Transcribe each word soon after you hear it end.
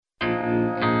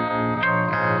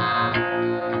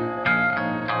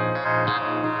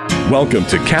Welcome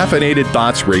to Caffeinated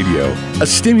Thoughts Radio, a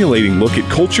stimulating look at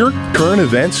culture, current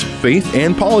events, faith,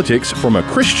 and politics from a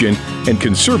Christian and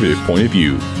conservative point of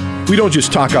view. We don't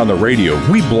just talk on the radio,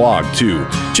 we blog too.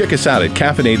 Check us out at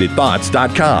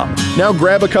caffeinatedthoughts.com. Now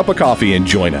grab a cup of coffee and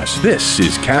join us. This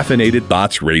is Caffeinated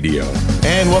Thoughts Radio.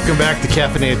 And welcome back to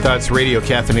Caffeinated Thoughts Radio.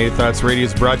 Caffeinated Thoughts Radio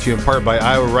is brought to you in part by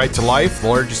Iowa Right to Life, the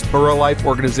largest pro-life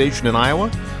organization in Iowa,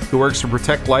 who works to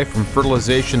protect life from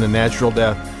fertilization and natural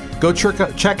death. Go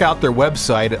check out their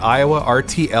website at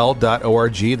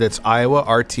iowartl.org. That's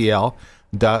iowartl.org.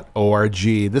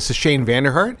 This is Shane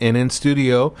Vander, and in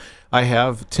studio I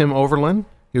have Tim Overlin,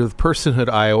 with Personhood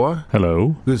Iowa.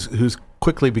 Hello. Who's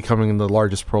quickly becoming the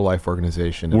largest pro-life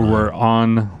organization. We're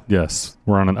on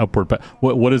an upward path.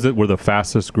 What is it? We're the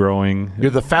fastest growing. You're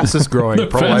the fastest growing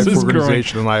pro-life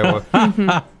organization in Iowa.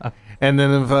 And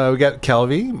then we got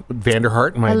Kelvey, Vander,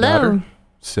 and my daughter.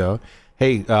 So,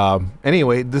 hey,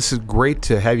 anyway, this is great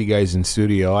to have you guys in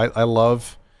studio. I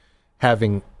love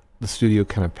having the studio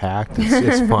kind of packed.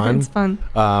 It's fun. It's fun.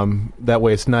 That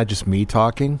way it's not just me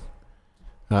talking.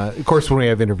 Of course, when we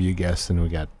have interview guests, and we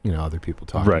got other people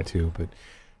talking too. But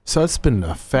so it's been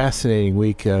a fascinating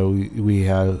week. We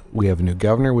have a new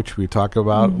governor, which we talk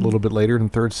about a little bit later in the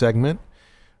third segment.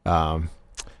 I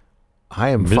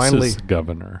am Mrs.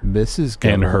 Governor,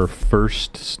 and her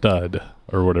first stud,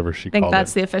 or whatever she called it. I think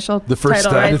that's the official the first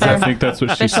title stud. right there. I think that's what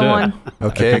she official said. One.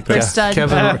 Okay, first stud.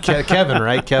 Kevin,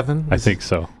 right? Kevin. I think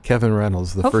so. Kevin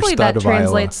Reynolds, the Hopefully first stud of Iowa.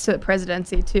 Hopefully that translates to the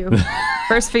presidency too.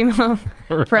 First female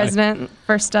president,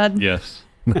 first stud. Yes.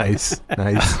 Nice.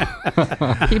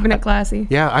 Keeping it classy.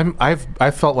 Yeah,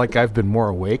 I felt like I've been more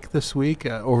awake this week.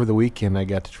 Over the weekend, I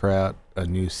got to try out a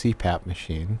new CPAP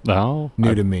machine. Oh,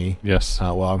 new to me. Yes.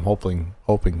 Well, I'm hoping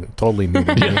totally new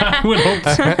to me. I would hope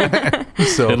so.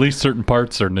 So at least certain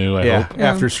parts are new. I hope.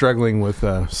 After struggling with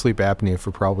sleep apnea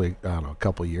for probably a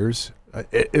couple of years,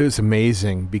 it was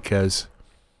amazing because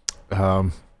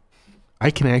I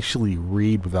can actually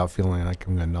read without feeling like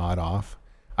I'm going to nod off.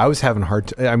 I was having a hard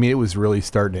time. I mean, it was really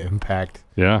starting to impact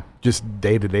just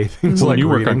day-to-day things. Well, like you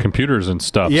work reading on computers and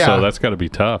stuff, so that's got to be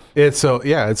tough. It's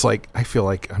like I feel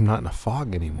like I'm not in a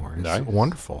fog anymore. It's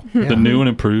wonderful. The new and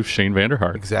improved Shane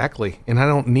Vander. Exactly. And I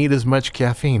don't need as much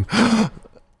caffeine.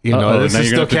 This now is you're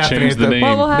still going to have to change the name.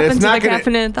 What will happen to the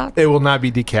caffeinated thoughts? It will not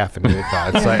be decaffeinated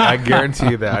thoughts. I guarantee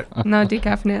you that. No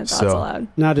decaffeinated thoughts allowed.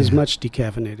 Not as much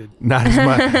decaffeinated. Not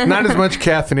as much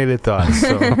caffeinated thoughts.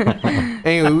 So.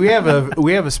 Anyway,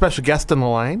 we have a special guest on the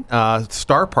line,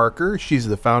 Star Parker. She's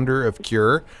the founder of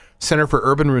CURE, Center for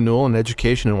Urban Renewal and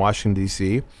Education in Washington,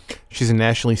 D.C. She's a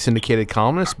nationally syndicated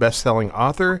columnist, best-selling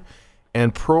author,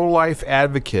 and pro-life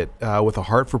advocate with a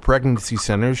Hart for Pregnancy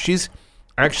Center. She's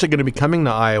actually going to be coming to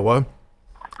Iowa,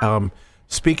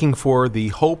 speaking for the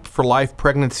Hope for Life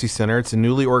Pregnancy Center. It's a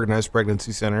newly organized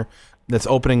pregnancy center that's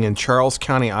opening in Charles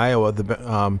County,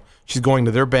 Iowa. She's going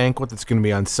to their banquet that's going to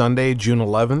be on Sunday, June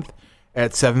 11th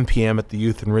at 7 p.m. at the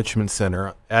Youth Enrichment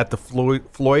Center at the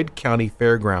Floyd County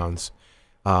Fairgrounds.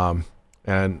 And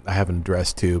I have an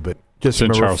address too, but just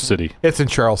in Charles City. It's in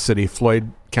Charles City,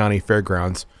 Floyd County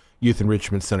Fairgrounds, Youth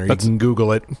Enrichment Center. You can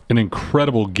Google it. An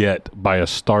incredible get by a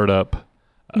startup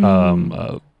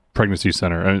pregnancy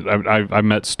center. I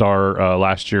met Star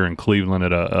last year in Cleveland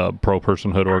at a pro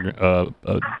personhood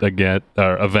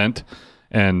event,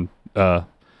 and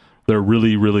they're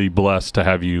really, really blessed to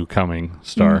have you coming,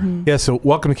 Star. Mm-hmm. Yeah, so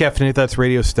welcome to Caffeinated Thoughts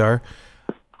Radio, Star.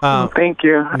 Thank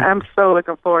you. I'm so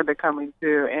looking forward to coming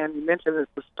too. And you mentioned it's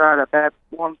a startup. That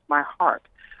warms my heart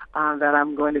that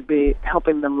I'm going to be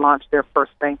helping them launch their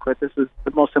first banquet. This is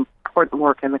the most important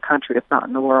work in the country, if not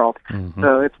in the world. Mm-hmm.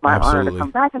 So it's my honor to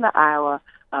come back into Iowa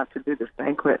to do this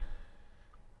banquet.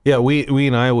 Yeah, we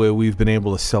in Iowa, we've been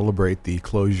able to celebrate the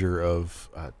closure of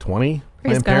 20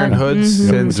 Planned Parenthoods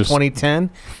since 2010.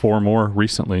 4 more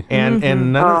recently.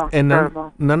 And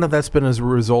none of that's been as a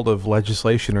result of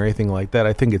legislation or anything like that.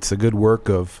 I think it's a good work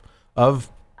of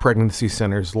pregnancy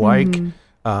centers like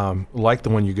the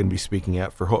one you're going to be speaking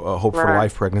at for Hope for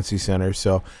Life Pregnancy Center.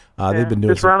 So they've been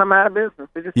doing just run them out of business.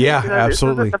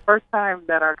 Absolutely. This is the first time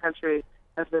that our country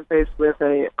has been faced with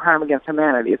a crime against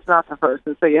humanity. It's not the first.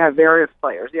 And so you have various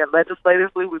players. Yeah,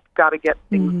 legislatively, we've got to get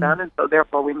things done, and so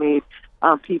therefore we need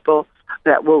people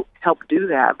that will help do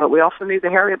that. But we also need the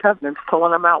Harriet Tubmans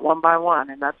pulling them out one by one,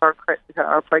 and that's our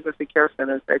pregnancy care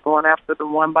centers. They're going after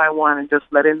them one by one and just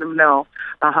letting them know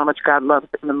how much God loves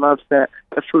them and loves the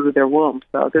fruit of their womb.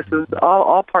 So this is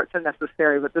all parts are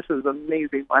necessary, but this is an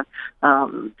amazing one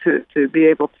to be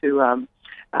able to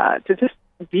just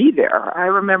be there. I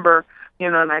remember.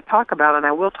 And I talk about, and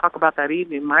I will talk about that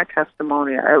evening, my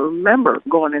testimony. I remember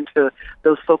going into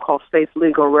those so-called safe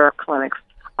legal rare clinics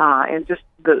and just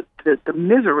the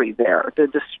misery there, the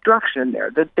destruction there,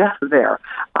 the death there.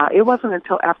 It wasn't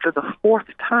until after the fourth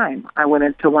time I went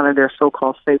into one of their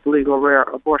so-called safe, legal, rare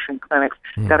abortion clinics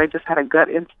that I just had a gut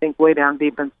instinct way down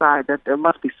deep inside that there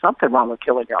must be something wrong with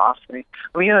killing your offspring.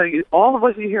 I mean, all of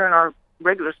us you hear in our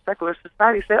regular secular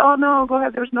society say, oh, no, go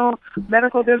ahead, there's no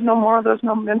medical, there's no moral, there's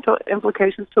no mental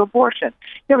implications to abortion.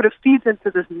 Yeah, but it feeds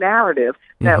into this narrative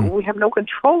that we have no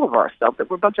control of ourselves, that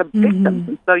we're a bunch of victims,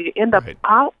 and so you end up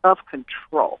out of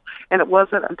control. And it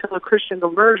wasn't until a Christian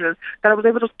conversion that I was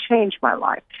able to change my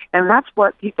life. And that's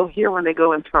what people hear when they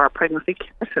go into our pregnancy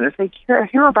care centers. They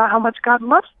hear about how much God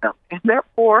loves them, and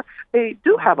therefore they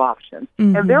do have options.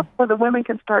 And therefore the women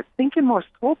can start thinking more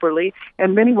soberly,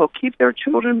 and many will keep their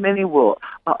children, many will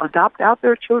adopt out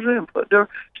their children and put their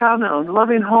child in a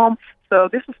loving home. So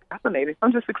this is fascinating.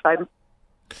 I'm just excited.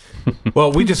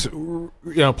 Well, we just,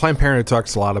 Planned Parenthood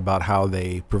talks a lot about how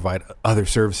they provide other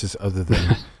services other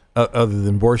than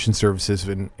abortion services,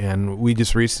 and we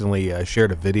just recently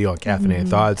shared a video on Caffeinated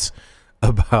Thoughts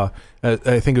about,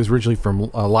 I think it was originally from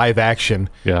Live Action.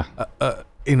 Yeah.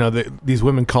 These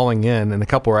women calling in, and a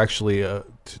couple are actually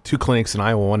two clinics in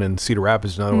Iowa, one in Cedar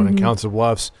Rapids, another one in Council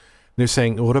Bluffs. They're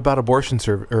saying, what about adoption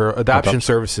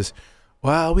services?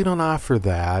 Well, we don't offer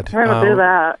that. We don't do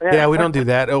that. Yeah, we don't do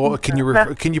that. Oh, can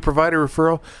you provide a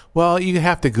referral? Well, you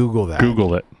have to Google that.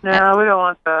 Google it. No, we don't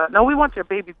want that. No, we want your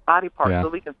baby's body parts so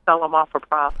we can sell them off for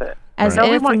profit.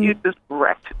 We want you just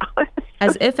wrecked.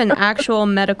 As if an actual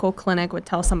medical clinic would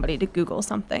tell somebody to Google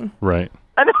something. Right.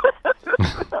 That's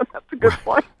a good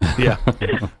point. Yeah,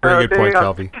 very good point,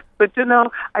 Kelvey. But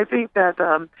I think that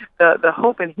the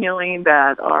hope and healing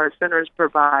that our centers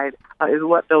provide is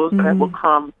what those that will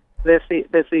come this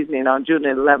evening on June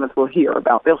 11th will hear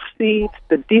about. They'll see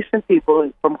the decent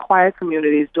people from quiet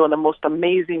communities doing the most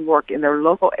amazing work in their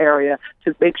local area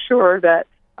to make sure that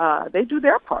they do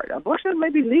their part. Abortion may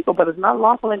be legal, but it's not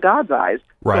lawful in God's eyes.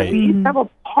 Right. So we each have a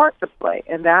part to play,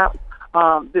 and that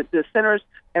the centers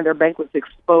and their banquets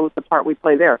expose the part we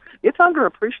play there. It's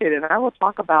underappreciated, and I will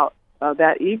talk about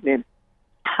that evening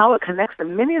how it connects to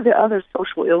many of the other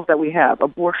social ills that we have,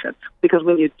 abortion. Because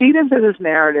when you feed into this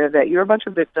narrative that you're a bunch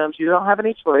of victims, you don't have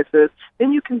any choices,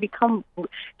 then you can become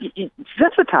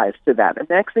sensitized to that. And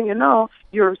the next thing you know,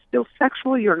 you're still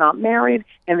sexual, you're not married,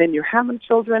 and then you're having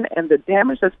children, and the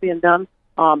damage that's being done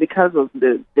because of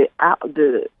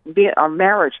our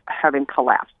marriage having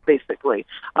collapsed, basically,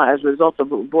 as a result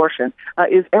of abortion,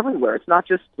 is everywhere. It's not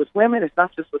just with women, it's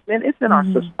not just with men, it's in our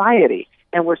society.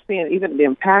 And we're seeing even the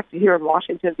impact here in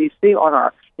Washington, D.C. on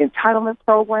our entitlement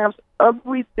programs.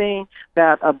 Everything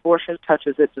that abortion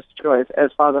touches, it destroys,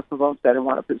 as Father Pavone said in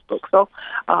one of his books. So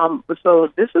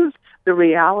this is the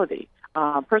reality.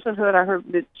 Personhood, I heard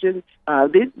mentioned,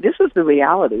 this is the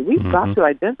reality. We've got to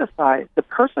identify the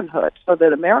personhood so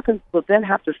that Americans will then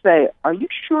have to say, are you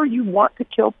sure you want to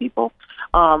kill people?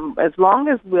 As long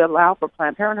as we allow for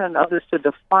Planned Parenthood and others to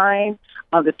define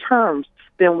the terms,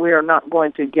 then we are not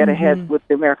going to get ahead with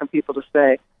the American people to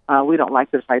say, we don't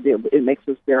like this idea. It makes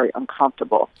us very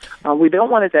uncomfortable. We don't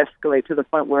want it to escalate to the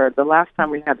point where the last time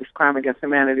we had this crime against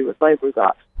humanity with slavery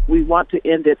law, we want to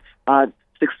end it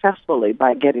successfully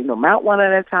by getting them out one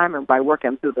at a time and by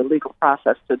working through the legal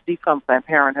process to defund Planned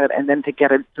Parenthood and then to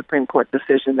get a Supreme Court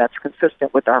decision that's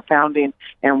consistent with our founding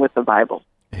and with the Bible.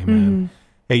 Amen.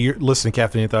 Hey, you're listening to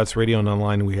Caffeinated Thoughts Radio, and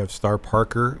online we have Star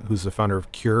Parker, who's the founder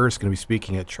of Cure. Is going to be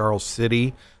speaking at Charles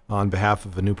City on behalf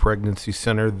of a new pregnancy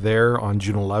center there on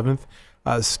June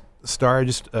 11th. Star, I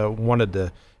just wanted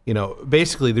to,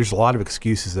 basically there's a lot of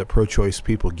excuses that pro-choice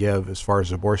people give as far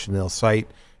as abortion. They'll cite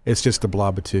it's just a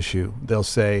blob of tissue. They'll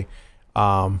say,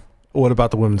 what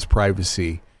about the women's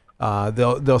privacy?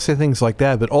 They'll say things like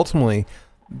that, but ultimately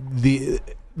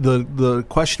the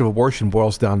question of abortion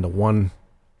boils down to one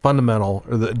fundamental,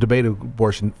 or the debate of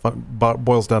abortion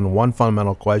boils down to one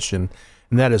fundamental question,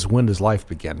 and that is, when does life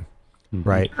begin?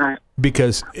 Right?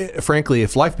 Because frankly,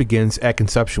 if life begins at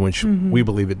conception, which we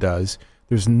believe it does,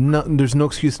 there's no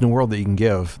excuse in the world that you can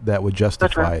give that would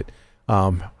justify it.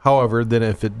 However, then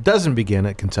if it doesn't begin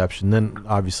at conception, then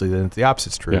obviously then the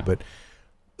opposite's true. Yeah. But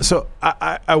so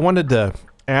I wanted to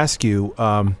ask you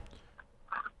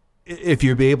if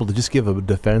you'd be able to just give a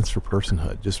defense for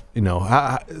personhood. Just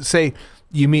say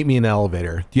you meet me in an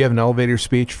elevator. Do you have an elevator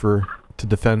speech to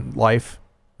defend life,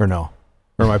 or no?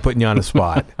 Or am I putting you on the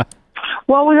spot?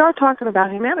 Well, we are talking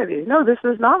about humanity. No, this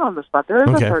is not on the spot. There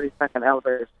is a 30-second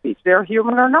elevator speech. They're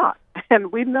human or not.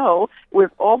 And we know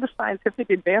with all the scientific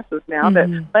advances now that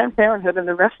Planned Parenthood and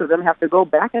the rest of them have to go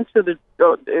back into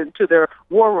their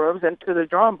war rooms and to the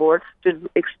drawing board to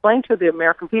explain to the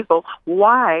American people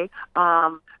why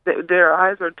their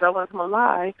eyes are telling them a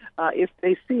lie if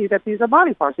they see that these are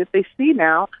body parts. If they see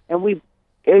now, and we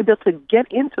able to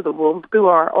get into the womb through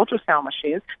our ultrasound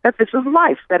machines, that this is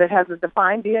life, that it has a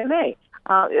defined DNA.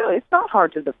 It's not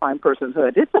hard to define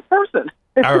personhood. It's a person.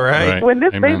 All right. When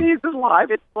this Amen. baby is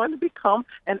alive, it's going to become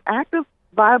an active,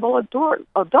 viable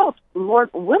adult, Lord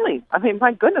willing. I mean,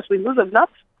 my goodness, we lose enough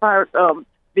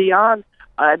beyond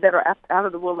that are out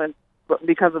of the womb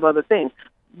because of other things.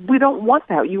 We don't want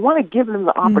that. You want to give them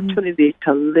the opportunity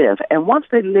to live. And once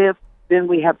they live, then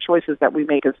we have choices that we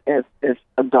make as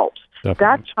adults. Definitely.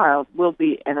 That child will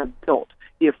be an adult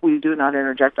if we do not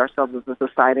interject ourselves as a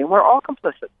society. And we're all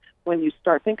complicit when you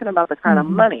start thinking about the kind of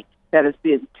money that is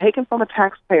being taken from a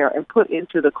taxpayer and put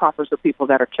into the coffers of people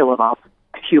that are killing off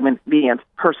human beings,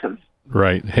 persons.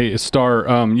 Right. Hey,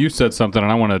 Star, you said something,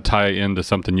 and I want to tie into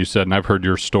something you said, and I've heard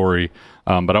your story,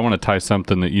 but I want to tie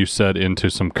something that you said into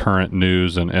some current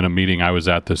news and a meeting I was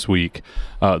at this week.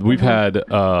 We've had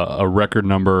a record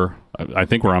number, I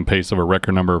think we're on pace of a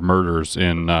record number of murders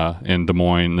in Des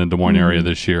Moines area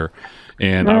this year.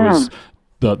 And I was...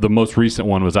 The most recent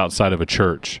one was outside of a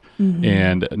church,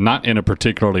 and not in a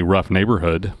particularly rough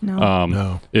neighborhood.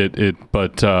 No. This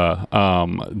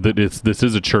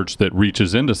is a church that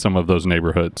reaches into some of those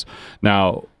neighborhoods.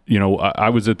 Now, I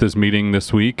was at this meeting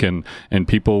this week, and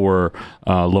people were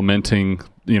lamenting,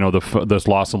 this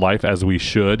loss of life, as we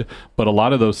should. But a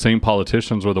lot of those same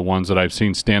politicians were the ones that I've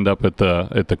seen stand up at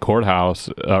the courthouse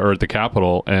or at the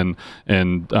Capitol and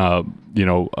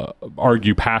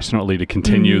argue passionately to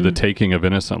continue the taking of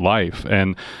innocent life.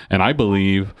 And I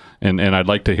believe, and I'd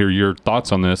like to hear your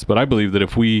thoughts on this, but I believe that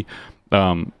if we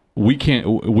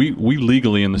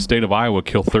legally in the state of Iowa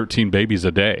kill 13 babies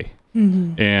a day.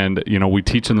 And we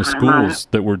teach in the schools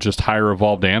that we're just higher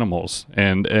evolved animals,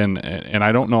 and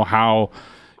I don't know how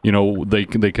they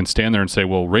can stand there and say,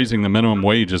 well, raising the minimum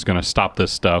wage is going to stop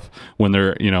this stuff, when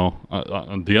they're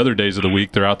on the other days of the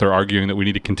week they're out there arguing that we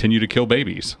need to continue to kill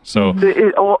babies. So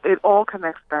it all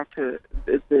connects back to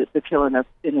the killing of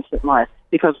innocent life,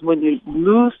 because when you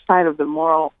lose sight of the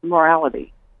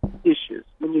morality issues,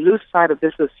 when you lose sight of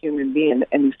this as human being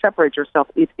and you separate yourself,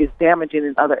 it is damaging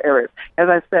in other areas. As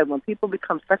I said, when people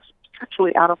become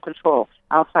sexually out of control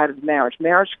outside of marriage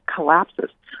collapses.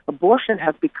 Abortion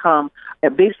has become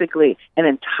basically an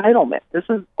entitlement. This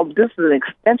is an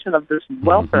extension of this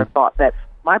welfare thought that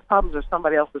my problems are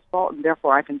somebody else's fault, and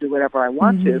therefore I can do whatever I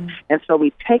want to. And so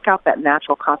we take out that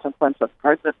natural consequence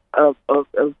of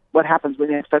what happens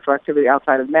when you have sexual activity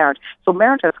outside of marriage. So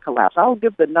marriage has collapsed. I'll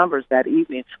give the numbers that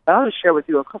evening, but I'll just share with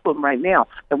you a couple of them right now.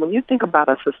 And when you think about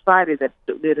a society that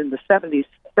in the 70s,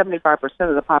 75%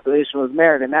 of the population was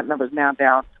married, and that number is now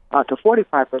down to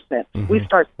 45%, we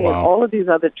start seeing all of these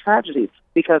other tragedies,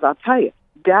 because I'll tell you,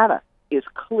 data is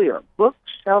clear.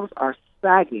 Bookshelves are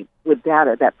sagging with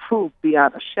data that prove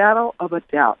beyond a shadow of a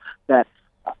doubt that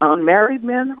unmarried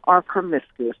men are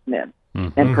promiscuous men,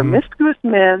 and promiscuous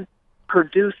men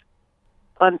produce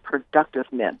unproductive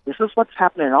men. This is what's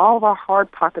happening in all of our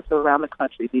hard pockets around the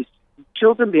country. These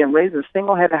children being raised in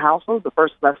single-headed households, the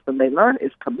first lesson they learn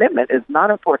is commitment is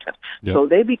not important. Yep. So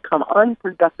they become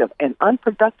unproductive, and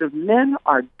unproductive men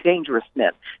are dangerous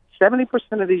men. 70%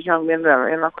 of these young men that are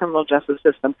in our criminal justice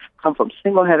system come from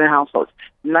single-headed households.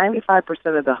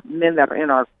 95% of the men that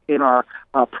are in our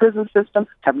prison system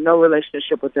have no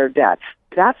relationship with their dad.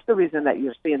 That's the reason that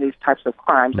you're seeing these types of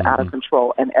crimes out of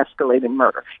control and escalating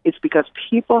murder. It's because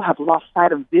people have lost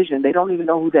sight of vision. They don't even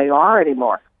know who they are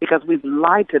anymore, because we've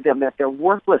lied to them that they're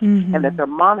worthless and that their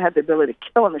mom had the ability to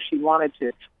kill them if she wanted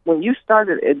to. When you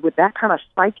started with that kind of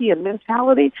psyche and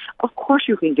mentality, of course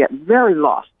you can get very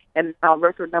lost. And now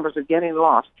record numbers are getting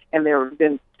lost, and they're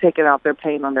then taking out their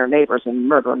pain on their neighbors and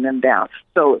murdering them down.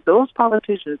 So those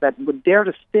politicians that would dare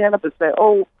to stand up and say,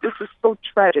 oh, this is so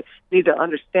tragic, need to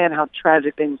understand how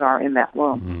tragic things are in that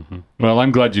womb. Well,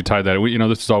 I'm glad you tied that.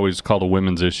 This is always called a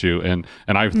women's issue, and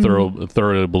I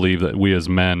thoroughly believe that we as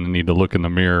men need to look in the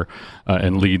mirror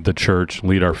and lead the church,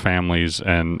 lead our families,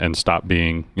 and stop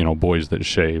being boys that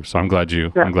shave. So I'm glad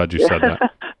you said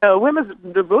that. The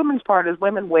women's part is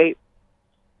women wait.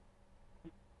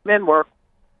 Men work,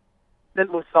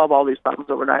 then we'll solve all these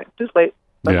problems overnight. Just wait.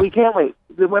 But we can't wait.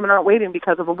 The women aren't waiting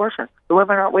because of abortion. The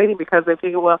women aren't waiting because they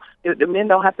figure, well, the men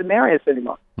don't have to marry us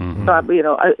anymore. So,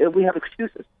 we have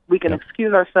excuses. We can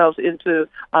excuse ourselves into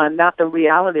not the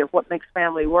reality of what makes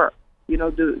family work.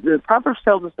 The Proverbs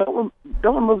tells us don't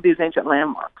remove these ancient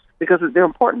landmarks, because they're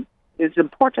important. it's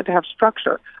important to have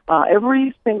structure.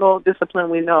 Every single discipline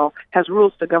we know has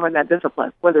rules to govern that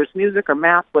discipline, whether it's music or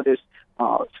math, whether it's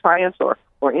science or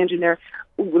engineering.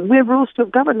 We have rules to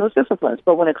govern those disciplines.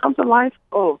 But when it comes to life,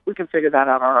 we can figure that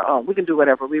out on our own. We can do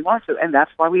whatever we want to. And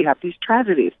that's why we have these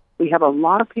tragedies. We have a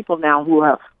lot of people now who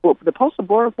the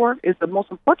post-abortive work is the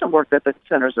most important work that the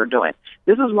centers are doing.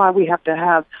 This is why we have to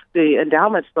have the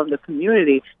endowments from the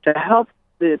community to help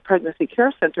the pregnancy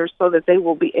care centers so that they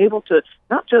will be able to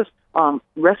not just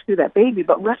rescue that baby,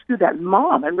 but rescue that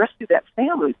mom and rescue that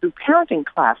family through parenting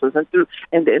classes and through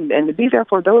and to be there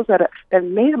for those that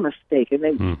made a mistake and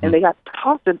they got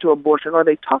talked into abortion or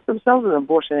they talked themselves into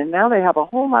abortion and now they have a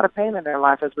whole lot of pain in their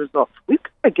life as a result. We've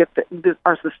got to get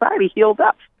our society healed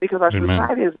up because our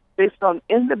society is based on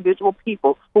individual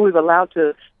people who we've allowed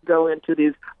to go into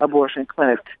these abortion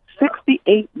clinics.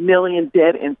 68 million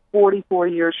dead in 44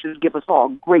 years should give us all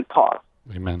great pause.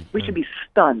 Amen. We should be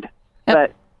stunned,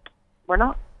 but we're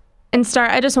not. And Star,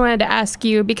 I just wanted to ask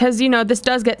you, because, this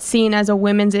does get seen as a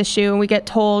women's issue, and we get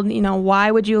told,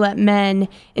 why wowould you let men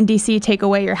in D.C. take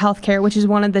away your health care, which is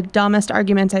one of the dumbest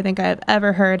arguments I think I've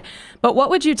ever heard. But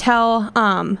what would you tell,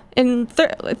 in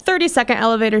 30-second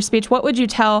elevator speech, what would you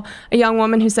tell a young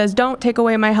woman who says, don't take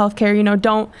away my health care,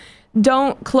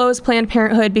 don't close Planned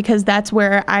Parenthood because that's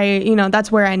where I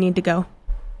need to go?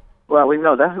 Well, we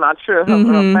know that's not true.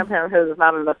 Planned Parenthood is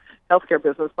not in the healthcare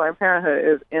business. Planned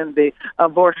Parenthood is in the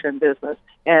abortion business.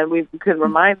 And we can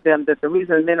remind them that the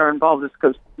reason men are involved is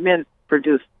because men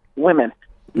produce women.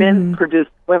 Men produce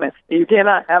women. You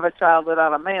cannot have a child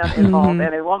without a man involved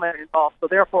and a woman involved. So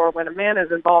therefore, when a man is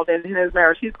involved in his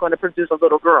marriage, he's going to produce a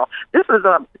little girl. This is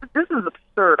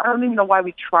absurd. I don't even know why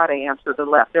we try to answer the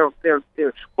left.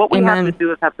 What we have to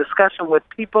do is have discussion with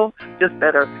people just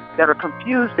that are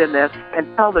confused in this and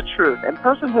tell the truth. And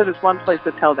personhood is one place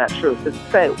to tell that truth. To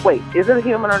say, wait, is it a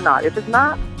human or not? If it's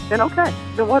not, then okay.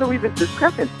 Then what are we even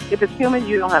discussing? If it's human,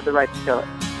 you don't have the right to kill it.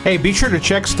 Hey, be sure to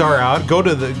check Star out. Go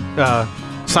to the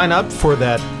sign up for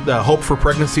that Hope for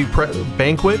Pregnancy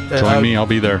banquet. Join me. I'll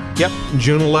be there. Yep,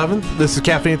 June 11th. This is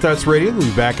Caffeinated Thoughts Radio. We'll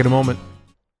be back in a moment.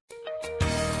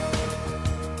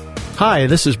 Hi,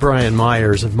 this is Brian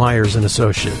Myers of Myers &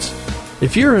 Associates.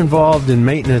 If you're involved in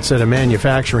maintenance at a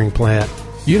manufacturing plant,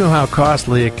 you know how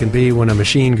costly it can be when a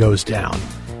machine goes down.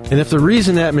 And if the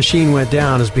reason that machine went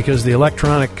down is because the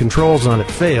electronic controls on it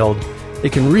failed,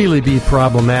 it can really be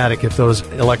problematic if those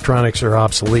electronics are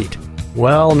obsolete.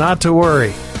 Well, not to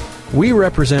worry. We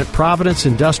represent Providence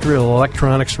Industrial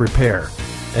Electronics Repair,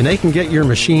 and they can get your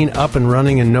machine up and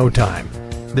running in no time.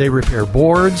 They repair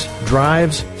boards,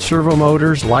 drives, servo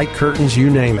motors, light curtains, you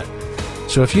name it.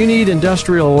 So if you need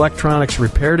industrial electronics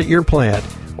repaired at your plant,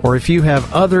 or if you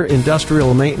have other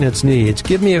industrial maintenance needs,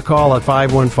 give me a call at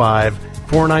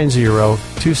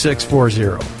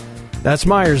 515-490-2640. That's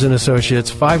Myers &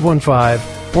 Associates,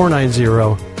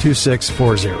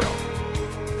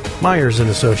 515-490-2640. Myers &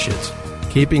 Associates,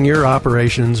 keeping your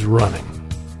operations running.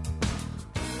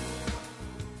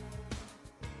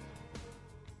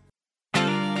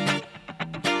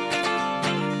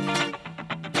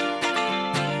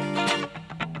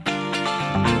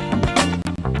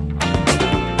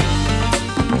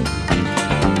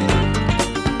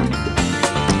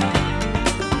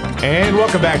 And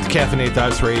welcome back to Caffeinated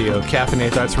Thoughts Radio.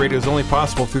 Caffeinated Thoughts Radio is only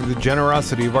possible through the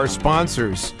generosity of our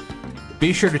sponsors.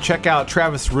 Be sure to check out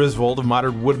Travis Risvold of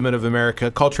Modern Woodmen of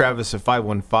America. Call Travis at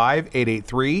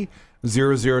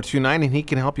 515-883-0029, and he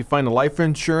can help you find the life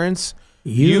insurance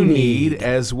you need,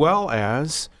 as well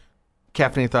as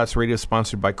Caffeinated Thoughts Radio,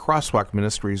 sponsored by Crosswalk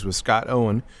Ministries with Scott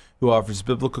Owen, who offers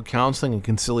biblical counseling and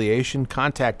conciliation.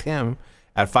 Contact him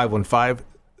at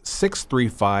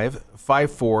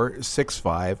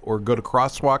 515-635-5465 or go to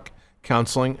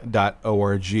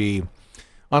crosswalkcounseling.org.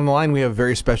 On the line, we have a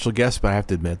very special guest, but I have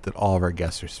to admit that all of our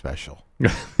guests are special.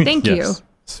 Thank you.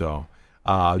 So,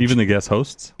 even the guest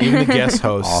hosts? Even the guest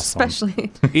hosts. Awesome.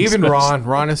 Especially. Even Ron.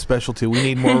 Ron is special, too. We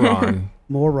need more Ron.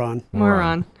 More Ron.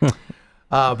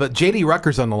 But J.D.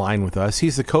 Rucker's on the line with us.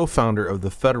 He's the co-founder of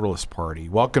the Federalist Party.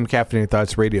 Welcome to Caffeinated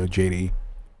Thoughts Radio, J.D.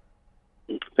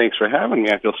 Thanks for having me.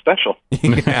 I feel special.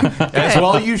 Yeah, as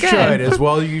well you should. As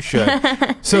well you should.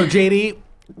 So, J.D.,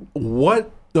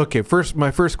 okay,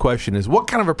 my first question is, what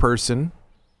kind of a person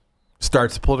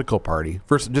starts a political party?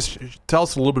 First, just tell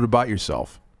us a little bit about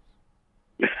yourself.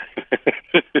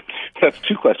 That's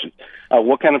two questions.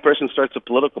 What kind of person starts a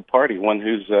political party? One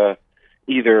who's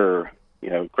either,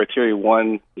 criteria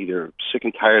one, either sick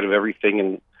and tired of everything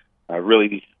and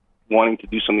really wanting to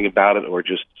do something about it, or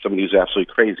just somebody who's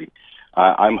absolutely crazy.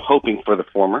 I'm hoping for the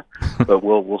former, but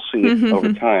we'll see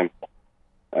over time.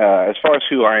 As far as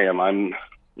who I am, I'm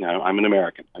an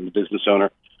American. I'm a business owner.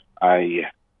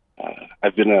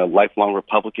 I've been a lifelong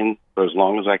Republican for as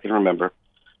long as I can remember,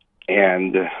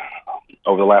 and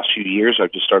over the last few years,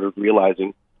 I've just started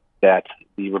realizing that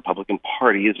the Republican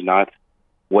Party is not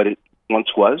what it once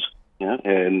was,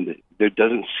 and there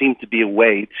doesn't seem to be a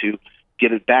way to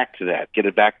get it back to that, get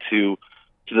it back to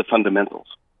the fundamentals.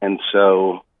 And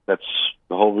so that's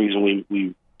the whole reason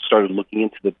we started looking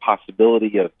into the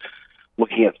possibility of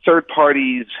looking at third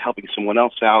parties, helping someone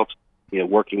else out,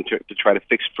 working to try to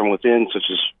fix it from within, such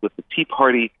as with the Tea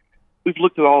Party. We've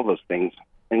looked at all those things,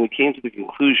 and we came to the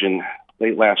conclusion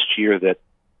late last year that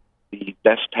the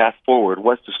best path forward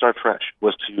was to start fresh,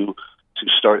 was to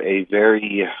start a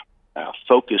very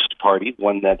focused party,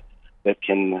 one that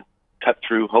can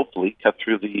hopefully cut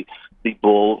through the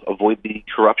bull, avoid the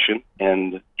corruption,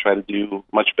 and try to do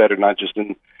much better, not just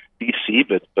in D.C.,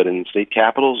 but in state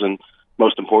capitals, and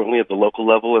most importantly at the local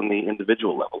level and the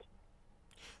individual level.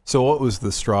 So what was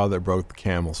the straw that broke the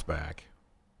camel's back?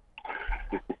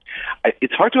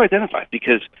 It's hard to identify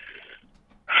because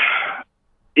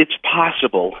it's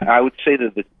possible. I would say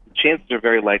that the chances are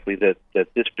very likely that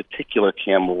this particular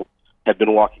camel had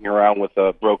been walking around with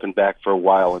a broken back for a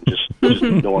while and just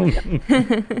ignoring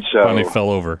it. So finally fell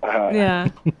over. Yeah.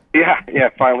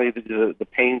 Finally, the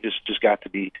pain just got to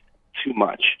be too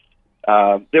much.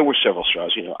 There were several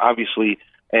straws, obviously,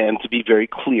 and to be very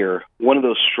clear, one of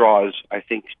those straws I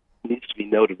think needs to be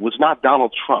noted was not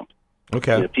Donald Trump.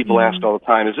 Okay. People asked all the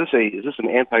time, is this an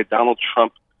anti-Donald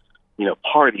Trump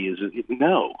party?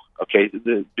 No. Okay.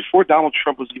 Before Donald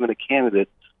Trump was even a candidate,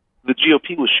 the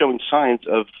GOP was showing signs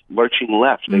of lurching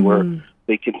left.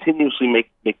 They continuously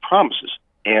make promises,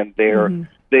 and they are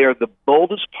the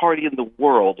boldest party in the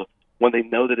world when they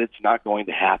know that it's not going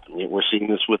to happen. We're seeing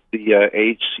this with the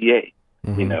AHCA.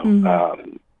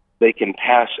 They can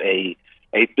pass a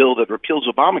bill that repeals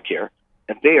Obamacare,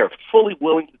 and they are fully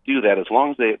willing to do that as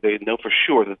long as they know for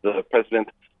sure that the president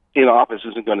in office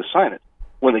isn't going to sign it.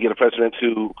 When they get a president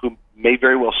who may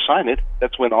very well sign it,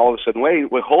 that's when all of a sudden, wait,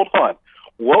 hold on.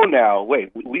 Whoa, now,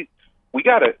 wait, we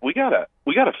gotta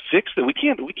fix it. We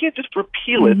can't just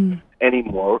repeal it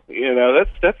anymore.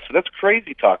 That's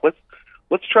crazy talk.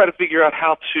 Let's try to figure out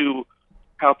how to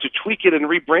tweak it and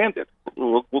rebrand it.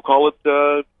 We'll call it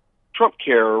Trump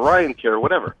Care or Ryan Care or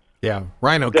whatever. Yeah,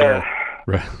 Rhino Care.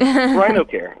 Rhino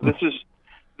Care. This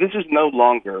is no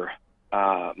longer.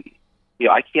 I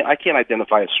can't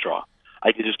identify a straw.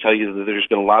 I can just tell you that there's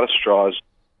been a lot of straws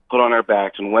put on our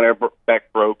backs, and when our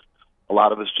back broke, a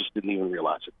lot of us just didn't even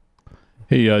realize it.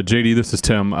 Hey, JD, this is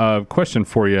Tim. Question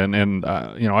for you, and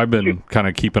I've been kind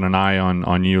of keeping an eye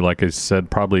on you, like I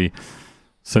said, probably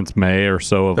since May or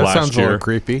so of last year. That sounds a little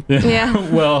creepy. Yeah.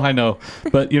 Well, I know,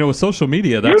 but with social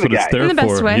media, that's what it's there in the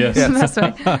best for. Way. Yes. In the best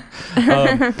way.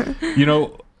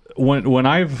 When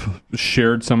I've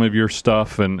shared some of your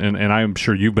stuff, and I'm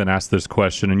sure you've been asked this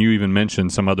question, and you even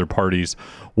mentioned some other parties.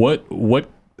 Can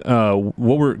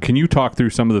you talk through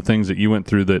some of the things that you went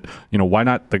through that, why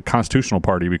not the Constitutional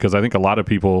Party? Because I think a lot of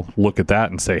people look at that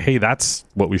and say, hey, that's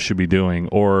what we should be doing.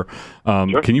 Or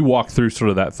Sure. Can you walk through sort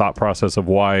of that thought process of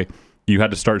why you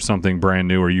had to start something brand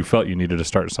new, or you felt you needed to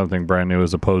start something brand new,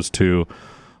 as opposed to,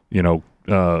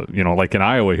 like in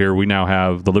Iowa here, we now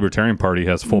have the Libertarian Party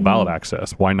has full ballot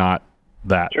access. Why not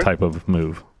that Sure. type of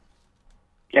move?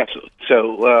 Yeah.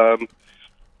 So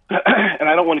and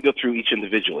I don't want to go through each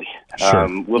individually. Sure.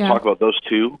 We'll talk about those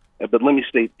two. But let me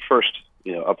state first,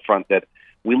 up front, that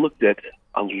we looked at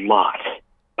a lot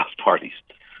of parties.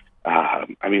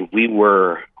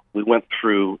 We went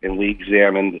through and we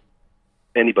examined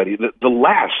anybody. The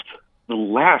last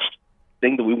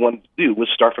thing that we wanted to do was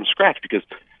start from scratch because,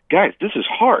 guys, this is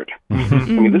hard.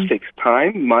 This takes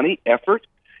time, money, effort.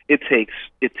 It takes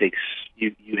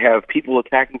you have people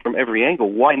attacking from every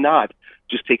angle. Why not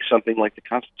just take something like the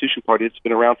Constitution Party that's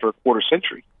been around for a quarter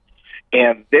century?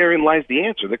 And therein lies the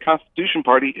answer. The Constitution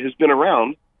Party has been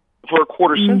around for a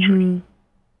quarter century.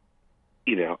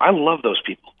 I love those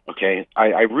people. Okay,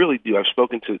 I really do. I've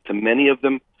spoken to many of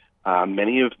them,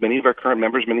 many of our current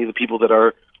members, many of the people that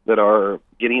are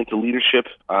getting into leadership,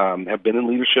 have been in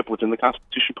leadership within the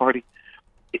Constitution Party.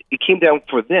 It came down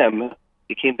for them.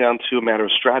 It came down to a matter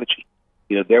of strategy.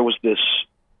 There's this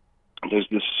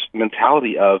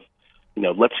mentality of,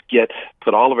 let's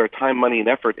put all of our time, money, and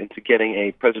effort into getting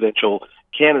a presidential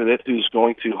candidate who's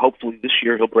going to, hopefully this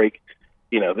year, he'll break,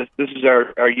 this is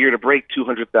our year to break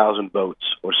 200,000 votes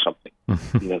or something.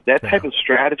 That type of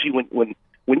strategy, when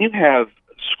you have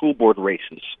school board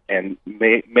races and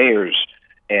mayors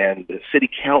and city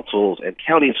councils and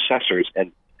county assessors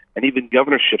and even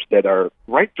governorships that are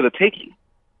right for the taking,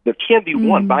 that can be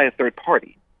won by a third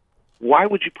party, why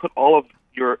would you put all of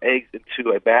your eggs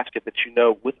into a basket that you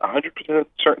know with 100%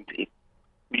 certainty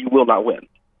you will not win.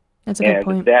 That's a good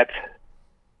point. And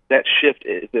that shift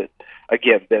is,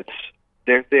 again,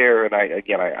 they're there, and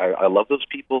I love those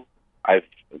people.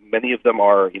 Many of them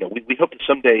are, we hope to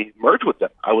someday merge with them.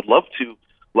 I would love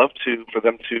for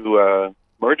them to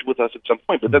merge with us at some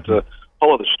point, but that's a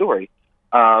whole other story.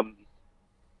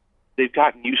 They've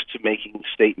gotten used to making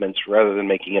statements rather than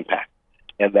making impact,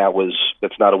 and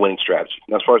that's not a winning strategy.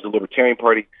 Now, as far as the Libertarian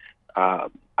Party, I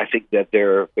think that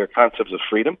their concepts of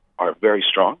freedom are very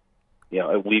strong.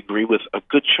 We agree with a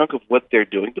good chunk of what they're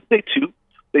doing, but they too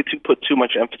put too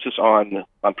much emphasis on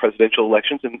presidential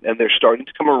elections, and they're starting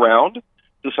to come around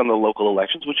to some of the local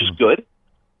elections, which is good,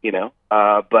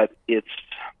 but it's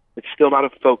still not a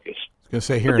focus. I was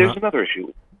going to say there's another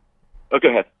issue. Oh, go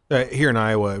ahead. Here in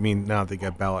Iowa, now that they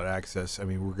got ballot access,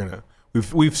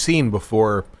 we've seen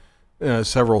before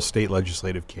several state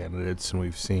legislative candidates, and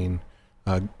we've seen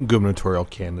gubernatorial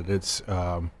candidates.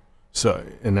 And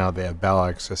now they have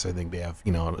ballot access. I think they have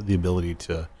the ability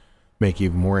to make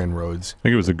even more inroads. I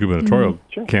think it was a gubernatorial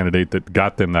candidate that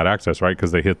got them that access, right?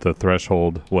 Because they hit the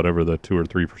threshold, whatever the 2 or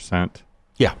 3%.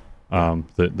 Yeah.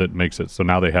 That makes it so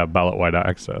now they have ballot-wide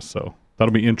access. So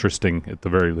that'll be interesting at the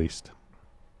very least.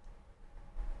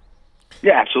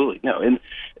 Yeah, absolutely. No, and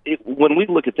when we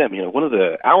look at them, one of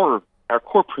our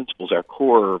core principles, our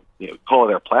core, call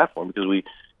it our platform, because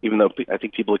even though I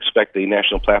think people expect a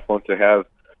national platform to have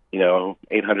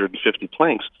 850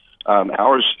 planks,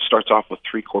 ours starts off with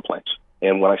 3 core planks.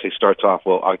 And when I say starts off,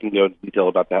 well, I can go into detail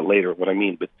about that later, what I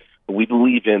mean. But we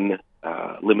believe in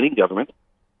limiting government,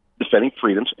 defending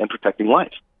freedoms, and protecting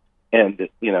life. And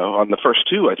on the first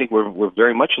 2, I think we're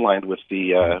very much aligned with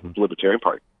the Libertarian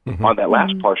Party. Mm-hmm. On that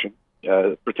last portion,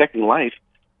 protecting life,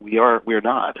 we're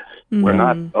not. Mm-hmm. We're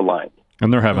not aligned.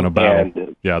 And they're having a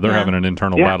battle. They're having an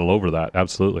internal battle over that.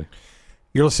 Absolutely.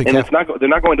 You're listening. And they're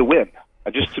not going to win.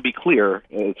 Just to be clear,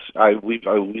 we've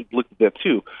looked at that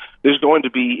too. There's going to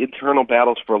be internal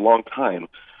battles for a long time.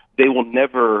 They will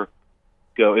never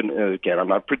go. And again, I'm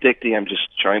not predicting. I'm just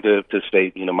trying to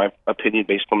state, my opinion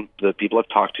based on the people I've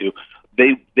talked to.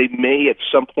 They may at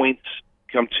some point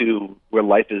come to where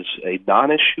life is a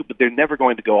non-issue, but they're never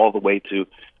going to go all the way to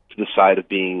the side of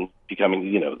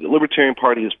becoming. The Libertarian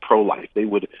Party is pro-life. They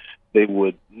would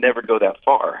never go that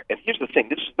far. And here's the thing: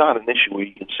 this is not an issue where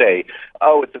you can say,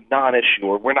 "Oh, it's a non-issue,"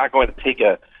 or "We're not going to take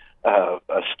a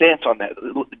stance on that."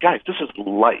 Guys, this is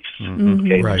life. Mm-hmm.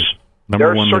 Okay, right.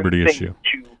 Number one liberty issue.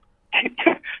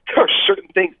 There are certain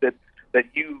things that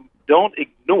you don't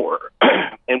ignore.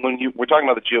 And when we're talking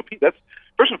about the GOP, that's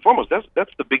first and foremost.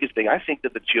 That's the biggest thing I think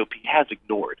that the GOP has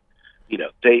ignored.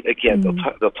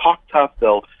 They'll talk tough.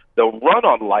 They'll run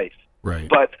on life. Right.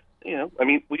 But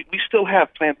we still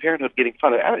have Planned Parenthood getting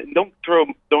funded.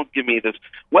 Don't give me this.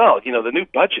 Well, the new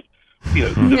budget,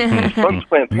 funds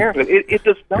Planned Parenthood. It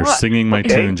does not. You're singing my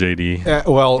tune, JD.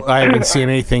 Well, I haven't seen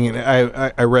anything.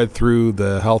 I read through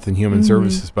the Health and Human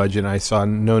Services budget, and I saw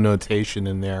no notation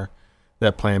in there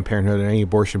that Planned Parenthood or any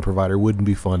abortion provider wouldn't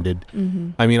be funded.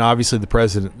 Mm-hmm. Obviously, the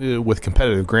president with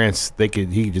competitive grants, he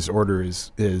could just order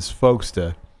his folks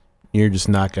to. You're just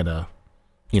not gonna.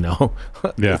 You're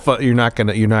not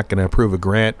gonna approve a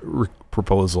grant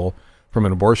proposal from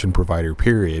an abortion provider.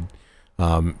 Period.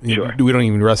 Sure. We don't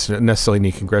even necessarily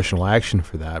need congressional action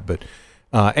for that. But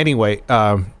anyway,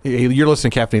 you're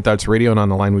listening to Caffeinated Thoughts Radio, and on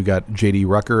the line we got JD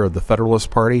Rucker of the Federalist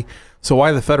Party. So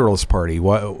why the Federalist Party?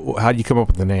 How did you come up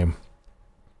with the name?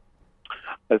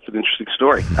 That's an interesting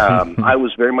story. I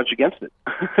was very much against it.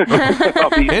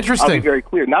 Interesting. I'll be very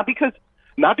clear. Not because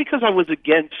I was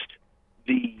against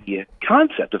the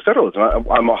concept of federalism. I'm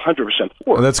 100%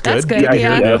 for. Oh, that's good. That's good. The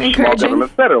idea of small Encouraging.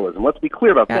 government federalism. Let's be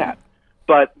clear about that.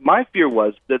 But my fear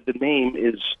was that the name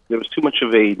there was too much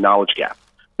of a knowledge gap.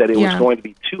 That it was going to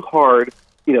be too hard.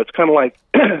 It's kind of like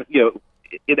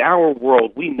in our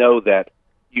world, we know that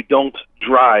you don't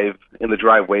drive in the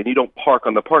driveway and you don't park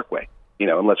on the parkway.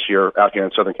 Unless you're out here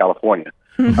in Southern California,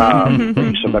 you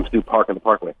sometimes do park on the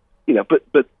parkway.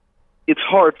 But it's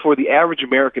hard for the average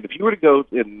American. If you were to go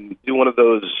and do one of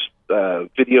those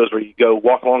videos where you go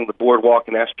walk along the boardwalk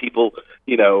and ask people,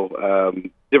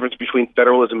 difference between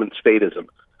federalism and statism.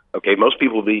 Okay, most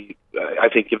people would be. I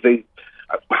think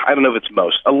I don't know if it's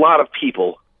most. A lot of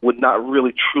people would not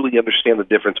really truly understand the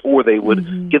difference, or they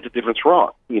would get the difference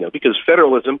wrong. Because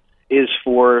federalism is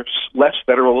for less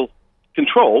federal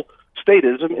control.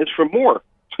 Statism is for more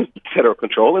federal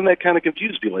control, and that kind of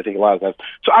confused people, I think, a lot of times.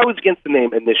 So I was against the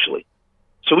name initially.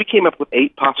 So we came up with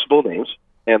 8 possible names,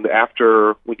 and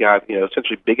after we got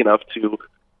essentially big enough to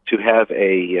have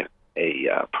a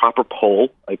proper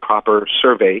poll, a proper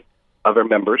survey of our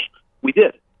members, we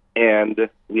did. and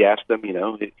we asked them,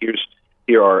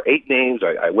 here are 8 names.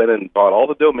 I went and bought all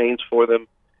the domains for them,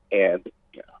 and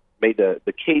made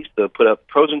the case to put up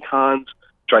pros and cons,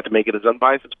 tried to make it as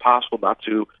unbiased as possible, not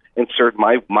to insert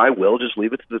my will, just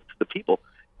leave it to the people.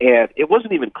 And it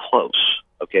wasn't even close,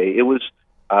 okay? It was,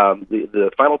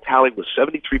 the final tally was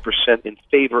 73% in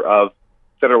favor of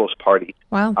Federalist Party,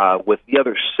 wow. With the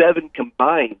other 7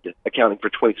 combined accounting for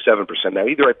 27%. Now,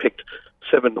 either I picked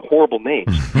 7 horrible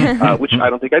names, which I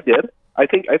don't think I did. I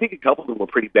think a couple of them were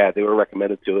pretty bad. They were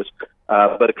recommended to us,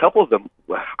 but a couple of them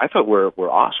I thought were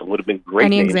awesome. Would have been great.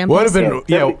 Any names. examples? Would have been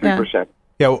 73%.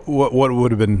 Yeah. What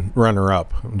would have been runner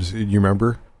up? Do you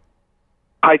remember?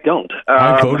 I don't.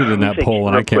 I voted in that poll,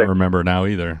 and I can't quick. remember now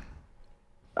either.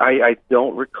 I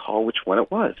don't recall which one it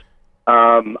was.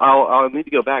 I'll need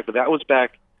to go back, but that was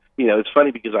back. It's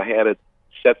funny because I had it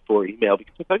set for email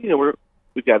because I thought,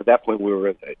 we've got at that point we were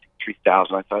at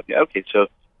 3,000. I thought, okay, so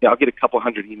I'll get a couple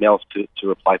hundred emails to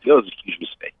reply to. It was a huge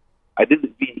mistake. I did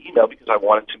it via email because I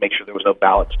wanted to make sure there was no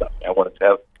ballot stuff. I wanted to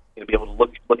have be able to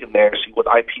look in there, see what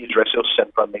IP address it was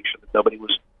sent from, make sure that nobody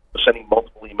was sending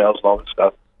multiple emails and all this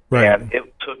stuff. Right. And it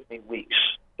took me weeks.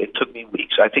 I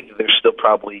think there's still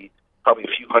probably a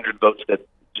few hundred votes that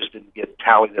just didn't get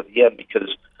tallied at the end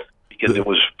because it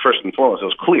was, first and foremost, it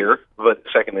was clear, but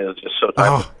second, it was just so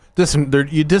time. Oh,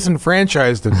 you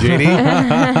disenfranchised them, JD.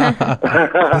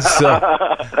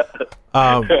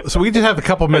 So we just have a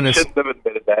couple minutes. I shouldn't have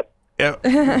admitted that. Yeah,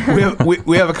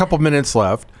 we have a couple minutes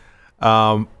left.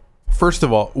 First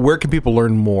of all, where can people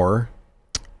learn more,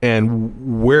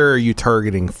 and where are you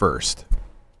targeting first,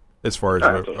 as far as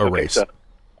a race? So,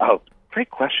 great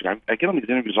question. I get on these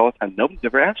interviews all the time. Nobody's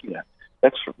ever asked me that.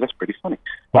 That's pretty funny.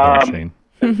 Well, Shane.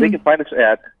 They can find us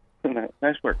at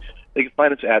nice work. They can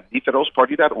find us at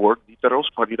thefederalistparty.org.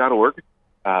 Thefederalistparty.org.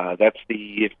 That's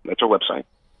our website,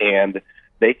 and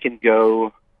they can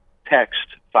go text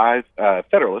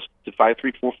Federalist to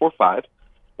 53445.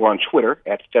 We're on Twitter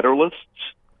at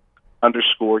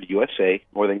Federalists_USA,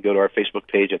 or they can go to our Facebook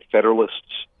page at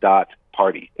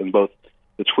Federalists.party. And both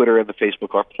the Twitter and the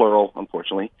Facebook are plural,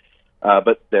 unfortunately,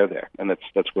 but they're there, and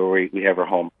that's where we have our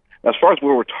home. As far as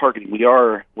where we're targeting,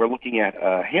 we're looking at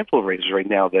a handful of races right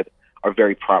now that are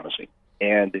very promising,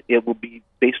 and it will be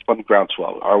based upon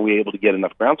groundswell. Are we able to get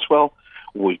enough groundswell?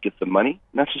 Will we get the money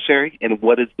necessary? And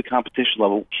what is the competition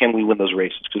level? Can we win those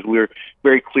races? Because we're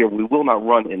very clear we will not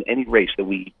run in any race that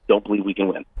we don't believe we can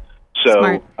win.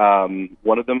 So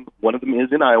one of them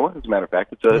is in Iowa. As a matter of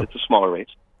fact, it's a smaller race.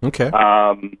 Okay.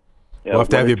 We'll have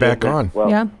to have you back on. Well,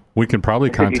 yeah. We can probably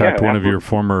contact one of your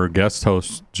former guest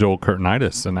hosts, Joel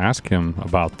Curtinitis, and ask him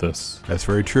about this. That's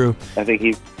very true. I think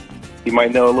he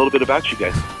might know a little bit about you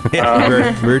guys. Yeah,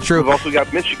 very, very true. We've also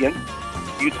got Michigan,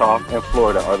 Utah, and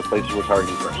Florida are the places we're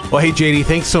targeting first. Well, hey, JD,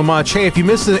 thanks so much. Hey, if you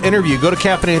missed the interview, go to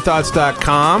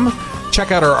CaffeinatedThoughts.com.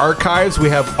 Check out our archives. We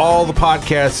have all the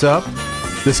podcasts up.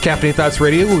 This is Caffeinated Thoughts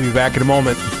Radio. We'll be back in a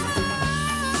moment.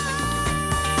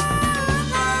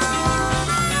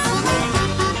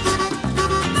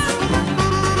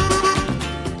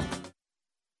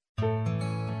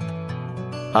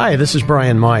 Hi, this is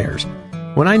Brian Myers.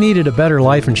 When I needed a better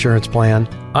life insurance plan,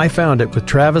 I found it with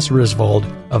Travis Risvold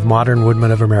of Modern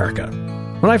Woodmen of America.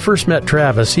 When I first met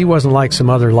Travis, he wasn't like some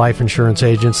other life insurance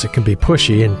agents that can be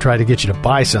pushy and try to get you to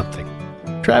buy something.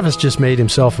 Travis just made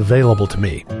himself available to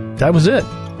me. That was it.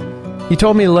 He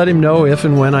told me to let him know if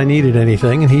and when I needed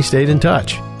anything, and he stayed in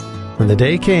touch. When the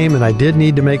day came and I did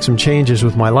need to make some changes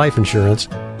with my life insurance,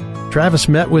 Travis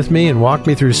met with me and walked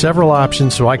me through several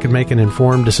options so I could make an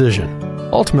informed decision.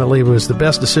 Ultimately, it was the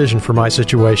best decision for my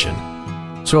situation.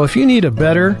 So if you need a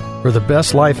better or the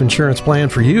best life insurance plan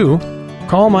for you,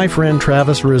 call my friend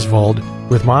Travis Risvold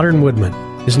with Modern Woodmen.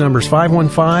 His number's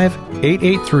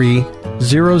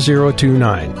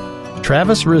 515-883-0029.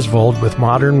 Travis Risvold with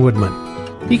Modern Woodmen.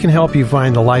 He can help you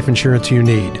find the life insurance you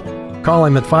need. Call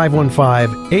him at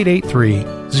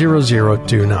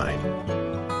 515-883-0029.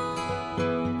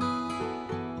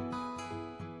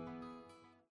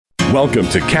 Welcome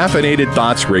to Caffeinated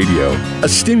Thoughts Radio, a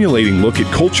stimulating look at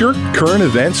culture, current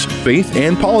events, faith,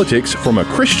 and politics from a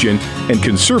Christian and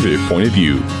conservative point of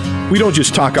view. We don't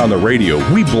just talk on the radio,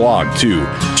 we blog too.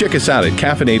 Check us out at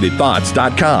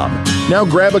CaffeinatedThoughts.com. Now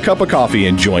grab a cup of coffee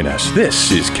and join us.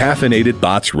 This is Caffeinated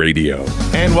Thoughts Radio.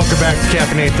 And welcome back to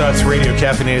Caffeinated Thoughts Radio.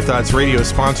 Caffeinated Thoughts Radio is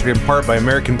sponsored in part by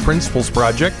American Principles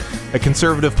Project, a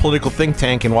conservative political think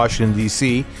tank in Washington,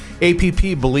 D.C.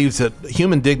 APP believes that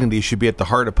human dignity should be at the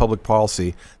heart of public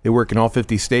policy. They work in all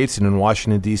 50 states and in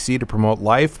Washington, D.C. to promote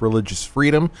life, religious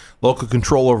freedom, local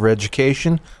control over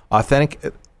education, authentic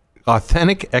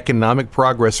authentic economic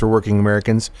progress for working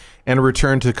Americans, and a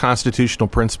return to constitutional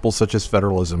principles such as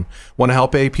federalism. Want to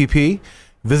help APP?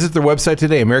 Visit their website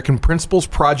today,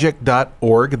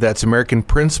 AmericanPrinciplesProject.org. That's American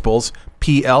Principles,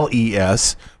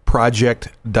 PLES,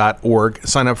 project.org.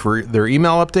 Sign up for their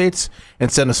email updates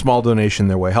and send a small donation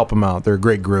their way. Help them out. They're a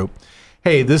great group.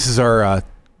 Hey, this is our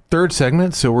third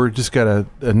segment, so we're just got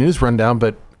a news rundown,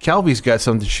 but Kelvey's got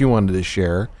something she wanted to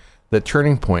share that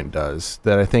Turning Point does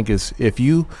that I think is, if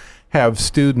you have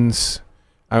students,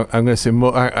 I'm going to say,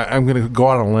 I'm going to go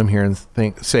out on a limb here and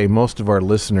say most of our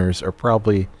listeners are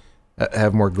probably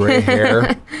have more gray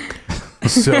hair.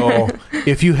 So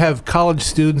if you have college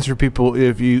students or people,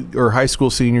 or high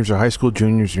school seniors or high school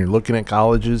juniors, and you're looking at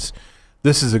colleges,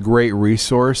 this is a great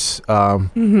resource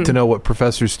to know what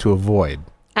professors to avoid.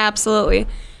 Absolutely.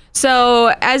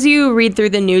 So as you read through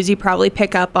the news, you probably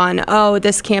pick up on, oh,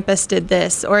 this campus did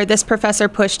this, or this professor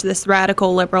pushed this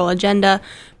radical liberal agenda,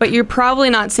 but you're probably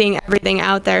not seeing everything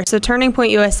out there. So Turning Point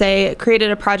USA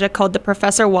created a project called the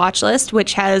Professor Watch List,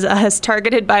 which has us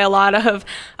targeted by a lot of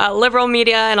liberal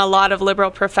media and a lot of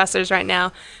liberal professors right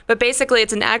now. But basically,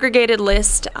 it's an aggregated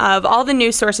list of all the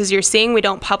news sources you're seeing. We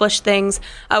don't publish things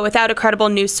without a credible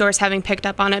news source having picked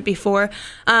up on it before.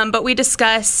 But we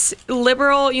discuss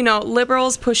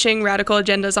liberals pushing radical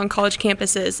agendas on college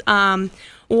campuses.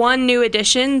 One new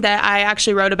addition that I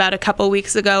actually wrote about a couple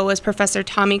weeks ago was Professor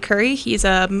Tommy Curry. He's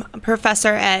a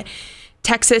professor at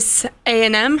Texas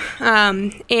A&M,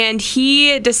 and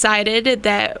he decided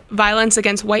that violence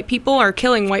against white people or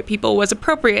killing white people was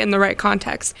appropriate in the right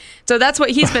context. So that's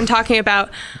what he's been talking about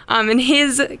in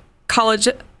his college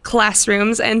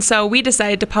classrooms, and so we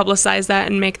decided to publicize that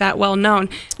and make that well known.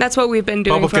 That's what we've been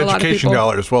doing Public for a lot of people. education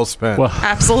dollars well spent. Well,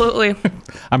 absolutely.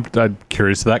 I'm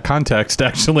curious of that context,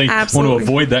 actually. Absolutely. Want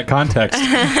to avoid that context.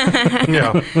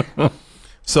 Yeah.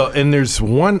 So, and there's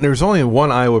only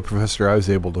one Iowa professor I was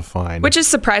able to find. Which is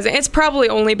surprising. It's probably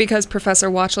only because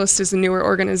Professor Watchlist is a newer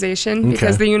organization,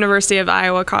 because the University of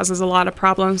Iowa causes a lot of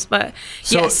problems. But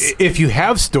so yes. If you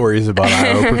have stories about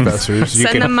Iowa professors,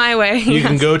 Send them my way. You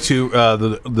can go to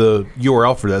the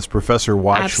URL for that's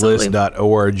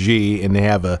professorwatchlist.org, and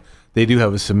they do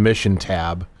have a submission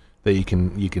tab that you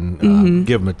can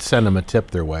send them a tip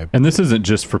their way. And this isn't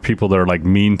just for people that are like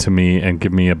mean to me and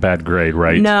give me a bad grade,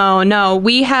 right? No.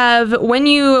 We have, when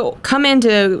you come in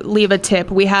to leave a tip,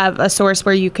 we have a source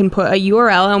where you can put a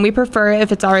URL, and we prefer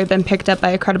if it's already been picked up by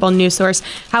a credible news source.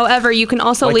 However, you can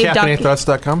also leave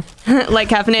caffeinatedthoughts.com? like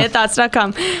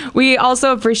caffeinatedthoughts.com. We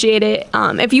also appreciate it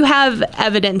if you have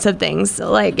evidence of things.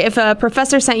 Like if a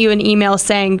professor sent you an email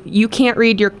saying you can't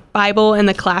read your Bible in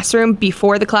the classroom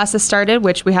before the class has started,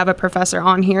 which we have a professor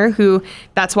on here who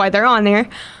that's why they're on there,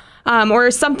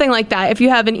 or something like that. If you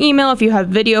have an email, if you have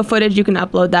video footage, you can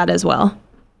upload that as well.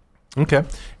 Okay.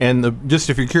 And just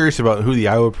if you're curious about who the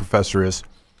Iowa professor is,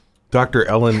 Dr.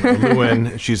 Ellen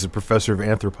Lewin, she's a professor of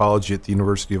anthropology at the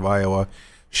University of Iowa.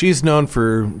 She's known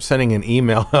for sending an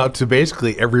email out to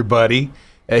basically everybody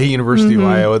at the University of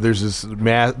Iowa. There's this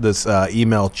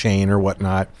email chain or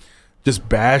whatnot, just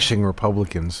bashing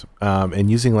Republicans and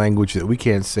using language that we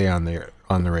can't say on the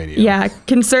radio. Yeah,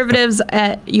 conservatives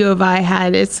at U of I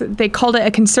they called it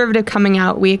a conservative coming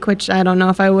out week, which I don't know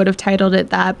if I would have titled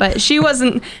it that, but she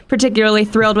wasn't particularly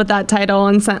thrilled with that title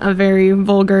and sent a very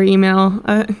vulgar email.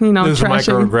 There's a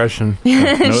microaggression.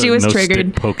 She was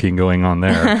triggered. Stick poking going on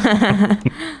there.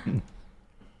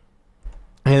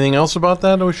 Anything else about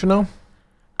that we should know?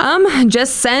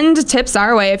 Just send tips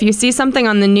our way. If you see something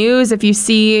on the news, if you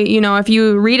see, if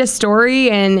you read a story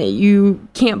and you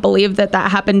can't believe that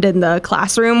happened in the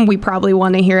classroom, we probably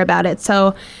want to hear about it.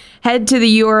 So head to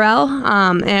the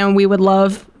URL, and we would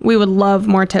love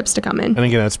more tips to come in. And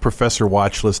again, that's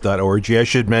professorwatchlist.org. I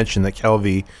should mention that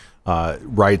Kelvey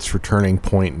writes for Turning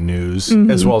Point News,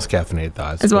 as well as Caffeinated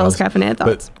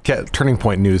Thoughts. But Turning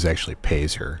Point News actually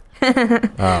pays her.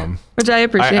 Which I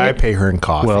appreciate. I pay her in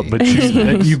coffee. Well, but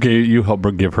you helped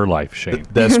her give her life, Shane.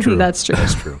 That's true. That's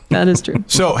true. That is true.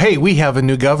 So, hey, we have a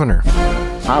new governor.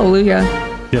 Hallelujah.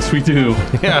 Yes, we do.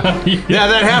 Yeah,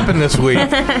 that happened this week.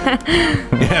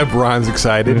 Yeah, Brian's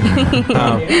excited.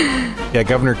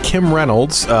 Governor Kim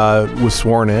Reynolds was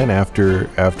sworn in after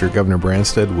Governor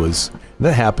Branstad was.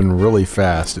 That happened really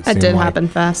fast. It did happen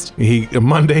fast.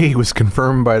 Monday he was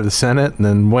confirmed by the Senate, and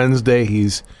then Wednesday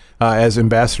he's as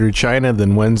ambassador to China.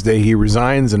 Then Wednesday he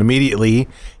resigns, and immediately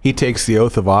he takes the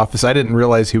oath of office. I didn't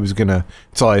realize he was gonna.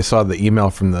 Until I saw the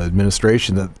email from the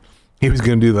administration that he was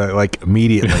gonna do that like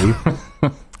immediately.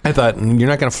 I thought, you're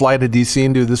not gonna fly to D.C.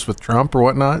 and do this with Trump or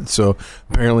whatnot. So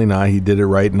apparently not. He did it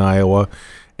right in Iowa.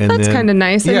 And That's kind of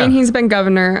nice. I mean, he's been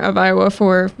governor of Iowa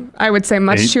for, I would say,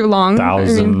 much too long.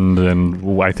 8,000,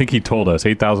 and I think he told us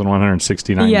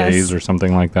 8,169 days or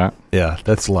something like that. Yeah,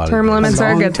 that's a lot. Term limits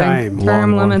are a good time. thing.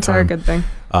 Term limits are a good thing.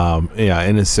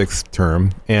 In his 6th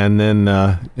term. And then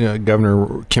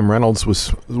Governor Kim Reynolds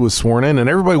was sworn in, and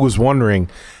everybody was wondering,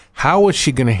 how was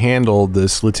she going to handle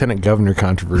this lieutenant governor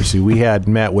controversy? We had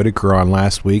Matt Whitaker on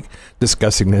last week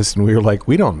discussing this, and we were like,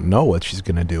 we don't know what she's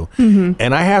going to do. Mm-hmm.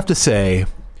 And I have to say,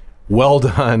 well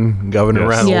done, Governor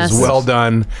Reynolds. Yes. Well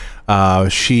done.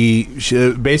 She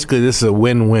basically, this is a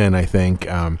win-win, I think.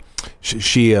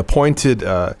 She appointed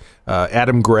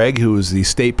Adam Gregg, who was the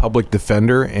state public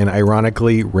defender, and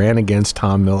ironically ran against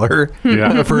Tom Miller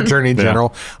for Attorney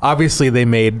General. Obviously, they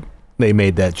made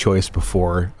that choice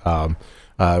before.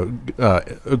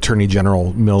 Attorney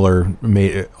General Miller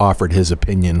offered his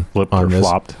opinion on this.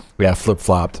 Flopped. Yeah,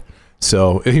 flip-flopped.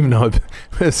 So even though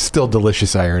it's still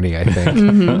delicious irony, I think.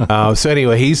 Mm-hmm. So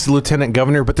anyway, he's the lieutenant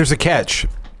governor, but there's a catch.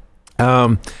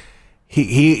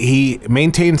 He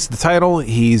maintains the title.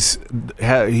 He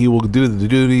will do the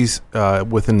duties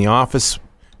within the office.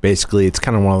 Basically, it's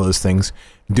kind of one of those things,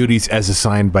 duties as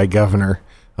assigned by governor.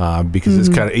 Because it's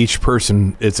kind of each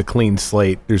person, it's a clean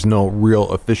slate. There's no real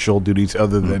official duties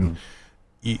other than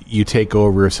you take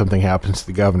over if something happens to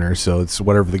the governor. So it's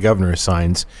whatever the governor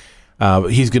assigns.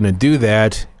 He's going to do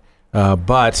that,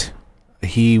 but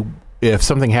if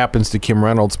something happens to Kim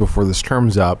Reynolds before this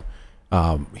term's up,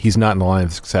 he's not in the line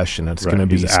of succession. It's going to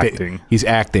be acting. He's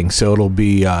acting, so it'll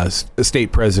be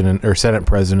state president or Senate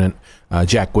President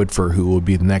Jack Woodford who will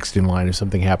be the next in line if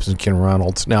something happens to Kim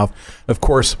Reynolds. Now, of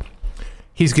course,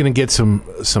 he's going to get some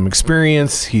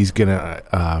experience. He's going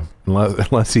to,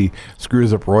 unless he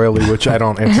screws up royally, which I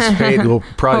don't anticipate, will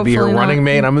probably be her running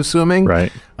mate, I'm assuming.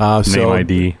 Right. Name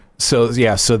ID. So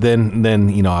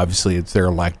then obviously if they're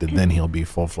elected, then he'll be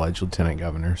full-fledged lieutenant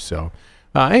governor. So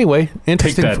anyway,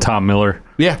 interesting. Take that, Tom Miller.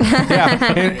 Yeah.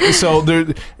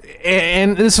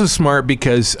 And this was smart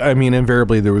because, I mean,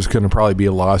 invariably there was going to probably be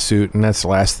a lawsuit, and that's the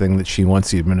last thing that she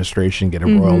wants the administration get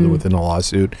embroiled within a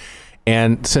lawsuit.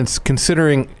 And since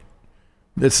considering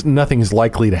nothing is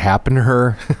likely to happen to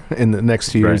her in the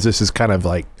next 2 years, this is kind of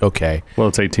like, okay. Well,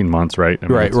 it's 18 months, right? I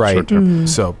mean, right.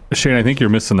 So, Shane, I think you're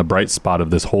missing the bright spot of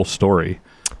this whole story.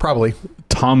 Probably.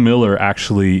 Tom Miller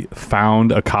actually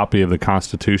found a copy of the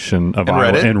Constitution of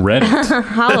Iowa and read it.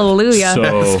 Hallelujah.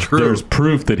 So there's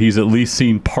proof that he's at least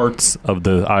seen parts of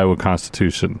the Iowa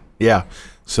Constitution. Yeah.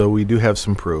 So we do have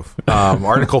some proof.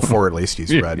 Article 4, at least,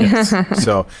 he's read. Yes.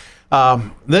 So...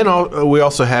 then we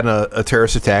also had a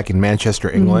terrorist attack in Manchester,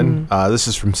 England. This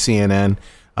is from CNN.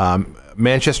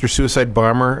 Manchester suicide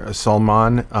bomber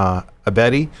Salman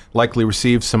Abedi likely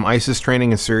received some ISIS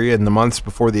training in Syria in the months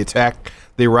before the attack.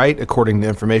 They write, according to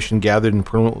information gathered in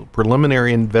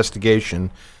preliminary investigation,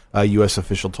 a U.S.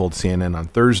 official told CNN on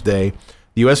Thursday.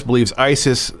 The U.S. believes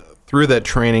ISIS, through that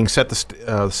training, set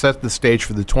the stage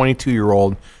for the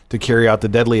 22-year-old to carry out the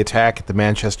deadly attack at the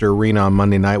Manchester Arena on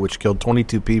Monday night, which killed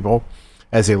 22 people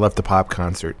as they left the pop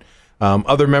concert.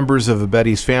 Other members of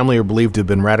Abedi's family are believed to have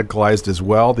been radicalized as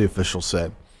well, the official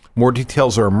said. More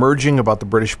details are emerging about the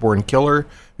British-born killer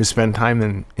who spent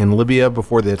time in Libya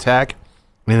before the attack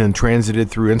and then transited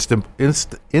through Istanbul.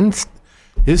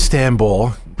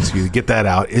 Excuse me, get that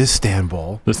out.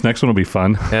 Istanbul. This next one will be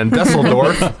fun. And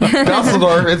Dusseldorf.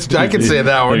 I can say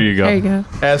that one. There you go.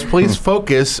 As police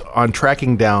focus on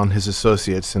tracking down his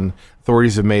associates, and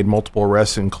authorities have made multiple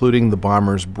arrests, including the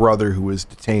bomber's brother, who was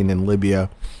detained in Libya.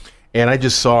 And I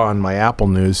just saw on my Apple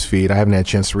News feed, I haven't had a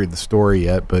chance to read the story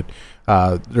yet, but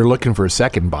they're looking for a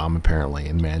second bomb, apparently,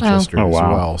 in Manchester as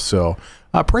well. So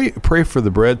pray for the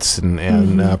Brits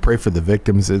and pray for the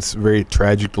victims. It's very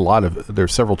tragic.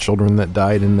 There's several children that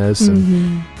died in this.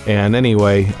 And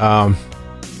anyway,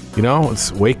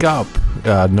 let's wake up.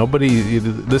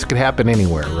 This could happen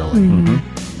anywhere, really.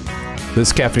 This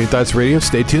is Caffeinated Thoughts Radio.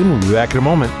 Stay tuned. We'll be back in a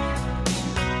moment.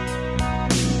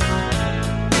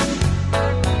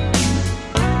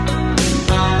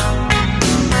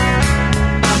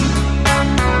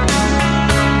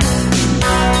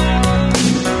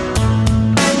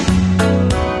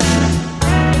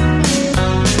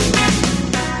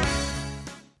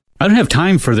 I don't have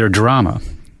time for their drama. Have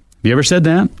you ever said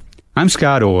that? I'm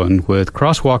Scott Owen with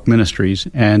Crosswalk Ministries,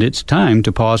 and it's time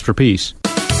to pause for peace.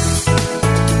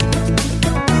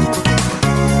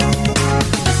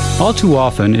 All too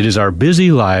often, it is our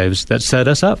busy lives that set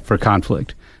us up for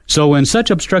conflict. So when such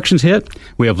obstructions hit,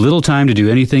 we have little time to do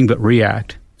anything but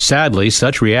react. Sadly,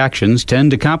 such reactions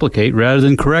tend to complicate rather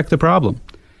than correct the problem.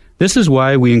 This is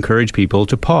why we encourage people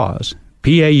to pause.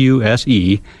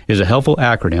 PAUSE is a helpful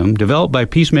acronym developed by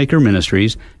Peacemaker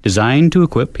Ministries designed to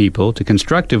equip people to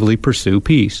constructively pursue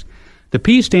peace. The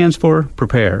P stands for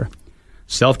prepare.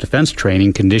 Self-defense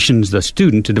training conditions the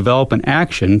student to develop an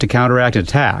action to counteract an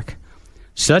attack.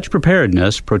 Such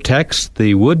preparedness protects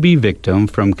the would-be victim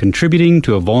from contributing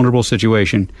to a vulnerable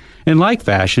situation. In like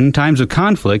fashion, times of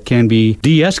conflict can be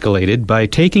de-escalated by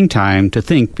taking time to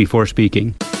think before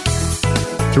speaking.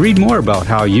 To read more about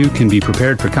how you can be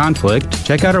prepared for conflict,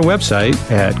 check out our website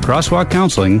at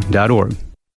crosswalkcounseling.org.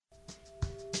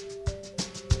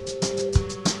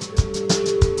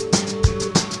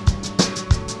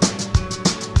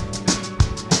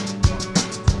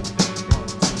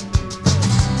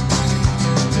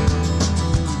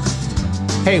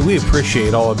 Hey, we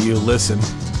appreciate all of you who listen.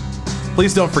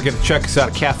 Please don't forget to check us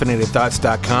out at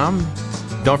caffeinatedthoughts.com.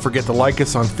 Don't forget to like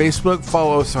us on Facebook,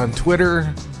 follow us on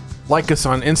Twitter, like us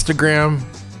on Instagram,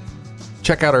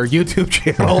 check out our YouTube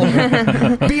channel,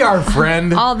 be our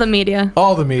friend. All the media.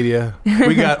 All the media.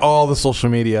 We got all the social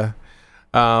media.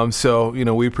 So,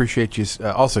 we appreciate you.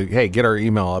 Also, hey, get our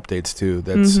email updates too.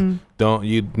 That's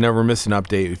you'd never miss an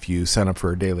update if you sign up for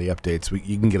our daily updates.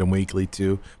 You can get them weekly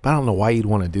too. But I don't know why you'd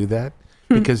want to do that.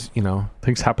 Because,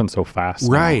 things happen so fast.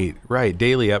 Right.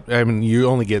 Daily you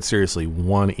only get seriously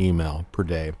one email per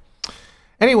day.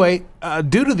 Anyway,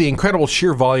 due to the incredible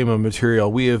sheer volume of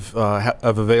material we have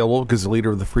available, because the leader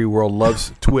of the free world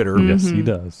loves Twitter. Yes, he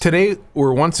does. Today,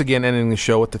 we're once again ending the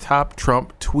show with the top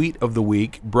Trump tweet of the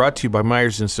week, brought to you by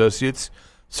Myers & Associates,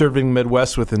 serving the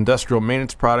Midwest with industrial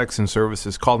maintenance products and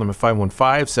services. Call them at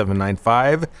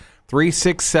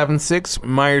 515-795-3676.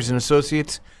 Myers &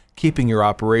 Associates, keeping your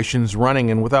operations running.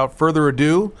 And without further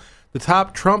ado, the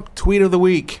top Trump tweet of the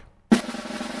week.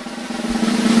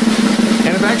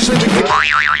 And I'm actually,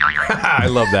 I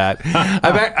love that.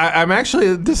 I'm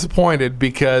actually disappointed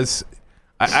because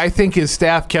I think his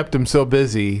staff kept him so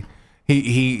busy.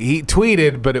 He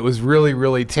tweeted, but it was really,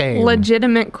 really tame.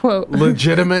 Legitimate quote.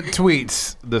 Legitimate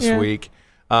tweets this week.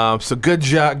 So good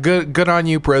job, good on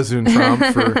you, President Trump,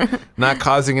 for not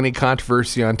causing any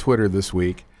controversy on Twitter this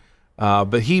week.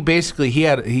 But he basically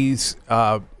had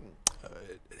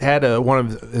one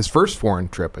of his first foreign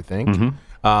trip, I think,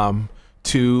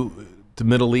 to the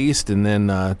Middle East and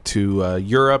then to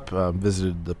Europe.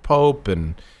 Visited the Pope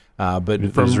and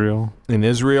Israel. In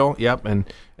Israel, yep.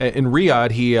 And in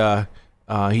Riyadh, he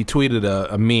tweeted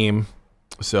a meme.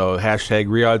 So hashtag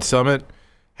Riyadh Summit,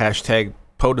 hashtag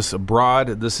POTUS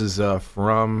Abroad. This is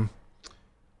from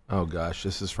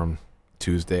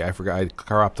Tuesday. I forgot. I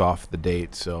cropped off the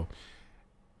date. So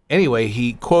anyway,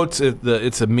 he quotes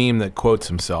it's a meme that quotes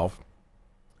himself.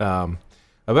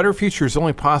 A better future is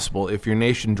only possible if your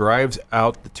nation drives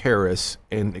out the terrorists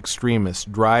and extremists.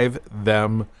 Drive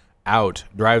them out.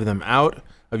 Drive them out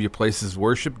of your places of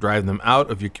worship. Drive them out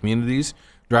of your communities.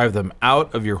 Drive them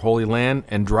out of your holy land,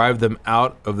 and drive them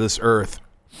out of this earth.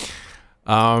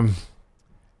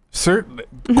 Certainly,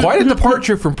 quite a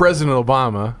departure from President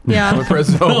Obama. Yeah. When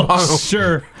President Obama,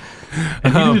 Sure.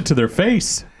 And he did it to their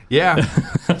face. Yeah.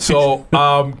 So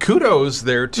kudos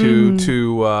there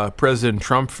to President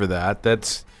Trump for that.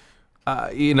 That's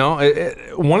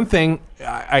one thing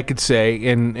I could say,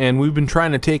 and we've been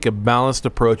trying to take a balanced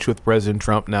approach with President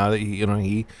Trump now that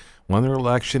he won the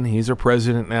election. He's our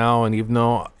president now, and even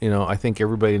though I think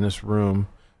everybody in this room,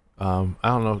 I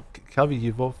don't know, Kelvey,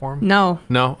 you vote for him? No.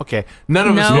 Okay. None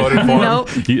of us voted for him. Nope.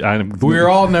 We're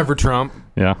all never Trump.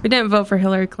 Yeah. We didn't vote for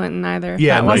Hillary Clinton either.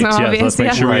 Yeah, that wasn't obvious. Let's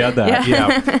make sure we had that.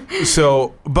 Yeah.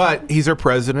 So, but he's our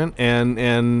president,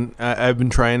 and I've been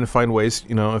trying to find ways.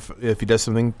 If he does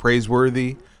something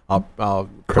praiseworthy, I'll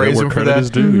praise him for that. Is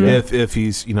due, yeah.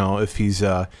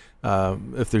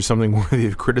 If there's something worthy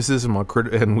of criticism,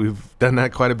 and we've done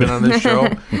that quite a bit on this show.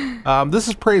 This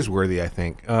is praiseworthy, I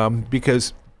think,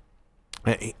 because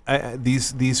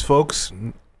these folks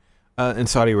in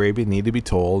Saudi Arabia need to be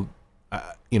told.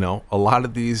 A lot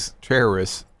of these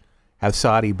terrorists have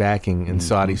Saudi backing and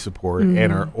Saudi support,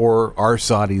 and are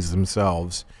Saudis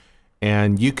themselves.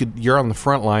 And you're on the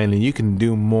front line, and you can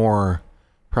do more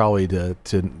probably to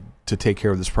take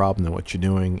care of this problem than what you're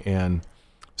doing. And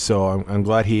so I'm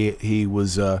glad he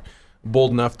was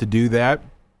bold enough to do that,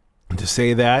 to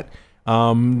say that.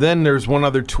 Then there's one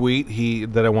other tweet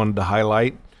that I wanted to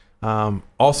highlight.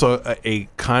 Also a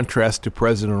contrast to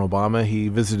President Obama. He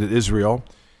visited Israel.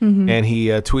 And he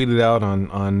tweeted out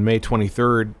on May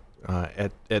 23rd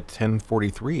at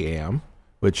 10:43 a.m.,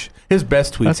 which his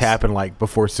best tweets happen like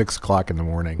before 6 o'clock in the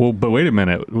morning. Well, but wait a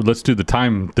minute. Let's do the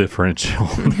time differential.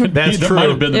 That's that true. might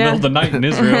have been the middle of the night in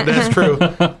Israel.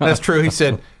 That's true. He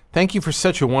said Thank you for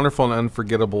such a wonderful and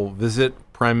unforgettable visit,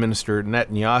 Prime Minister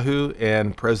Netanyahu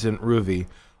and President Ruvi.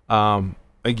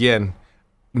 Again,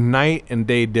 night and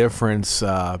day difference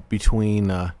between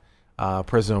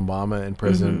President Obama and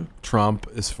President Trump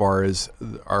as far as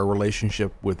our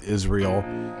relationship with Israel.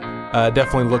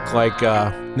 Definitely looked like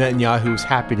Netanyahu was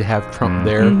happy to have Trump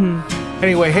there.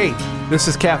 Anyway, hey, this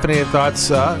is Caffeinated Thoughts.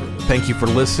 Thank you for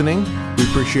listening. We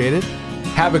appreciate it.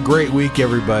 Have a great week,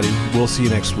 everybody. We'll see you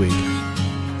next week.